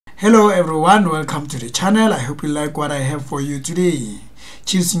Hello everyone, welcome to the channel. I hope you like what I have for you today.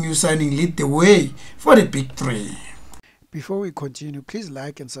 Chiefs new signing lead the way for the big three. Before we continue, please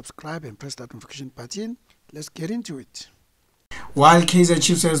like and subscribe and press that notification button. Let's get into it. While Kaizer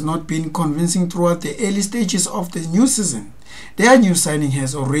Chiefs has not been convincing throughout the early stages of the new season, their new signing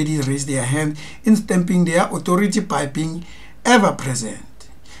has already raised their hand in stamping their authority by being ever present.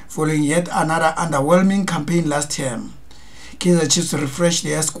 Following yet another underwhelming campaign last term, Kaizer Chiefs refreshed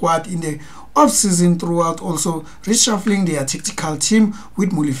their squad in the off-season throughout, also reshuffling their tactical team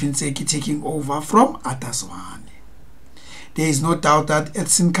with Molefe Ntseki taking over from Zwane. There is no doubt that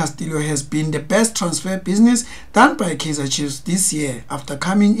Edson Castillo has been the best transfer business done by Kaizer Chiefs this year after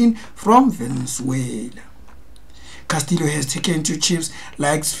coming in from Venezuela. Castillo has taken to Chiefs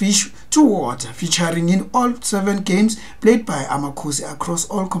like fish to water, featuring in all 7 games played by Amakosi across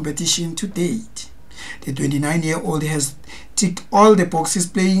all competition to date. The 29-year-old has ticked all the boxes,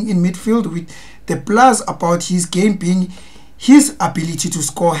 playing in midfield with the plus about his game being his ability to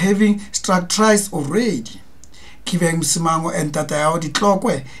score, having struck tries already. Kiveng Msimango and Tatayao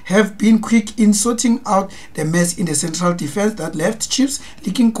Ditlokwe have been quick in sorting out the mess in the central defense that left Chiefs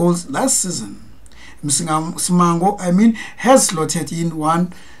leaking goals last season. Msimango, has slotted in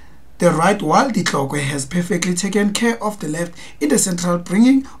the right, while Ditlokwe has perfectly taken care of the left in the central,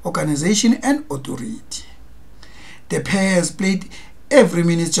 bringing organization and authority. The pair has played every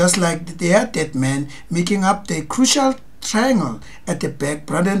minute just like their dead man, making up the crucial triangle at the back.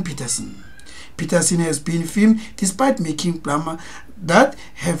 Brandon Peterson has been firm despite making plumber that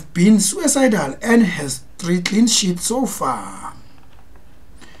have been suicidal and has 3 clean sheets so far.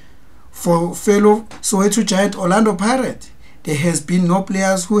 For fellow Soweto giant Orlando Pirates, there has been no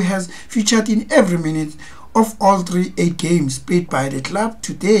players who has featured in every minute of all 8 games played by the club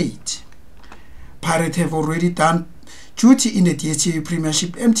to date. Pirates have already done duty in the DStv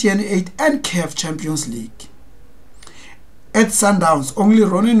Premiership, MTN 8 and CAF Champions League. At Sundowns, only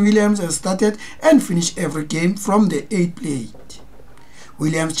Ronan Williams has started and finished every game from the 8 played.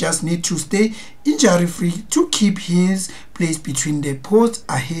 Williams just needs to stay injury-free to keep his place between the posts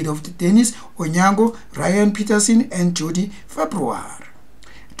ahead of the Dennis Onyango, Ryan Peterson and Jody February.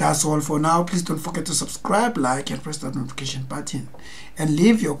 That's all for now. Please don't forget to subscribe, like and press that notification button. And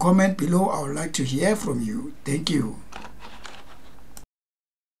leave your comment below. I would like to hear from you. Thank you.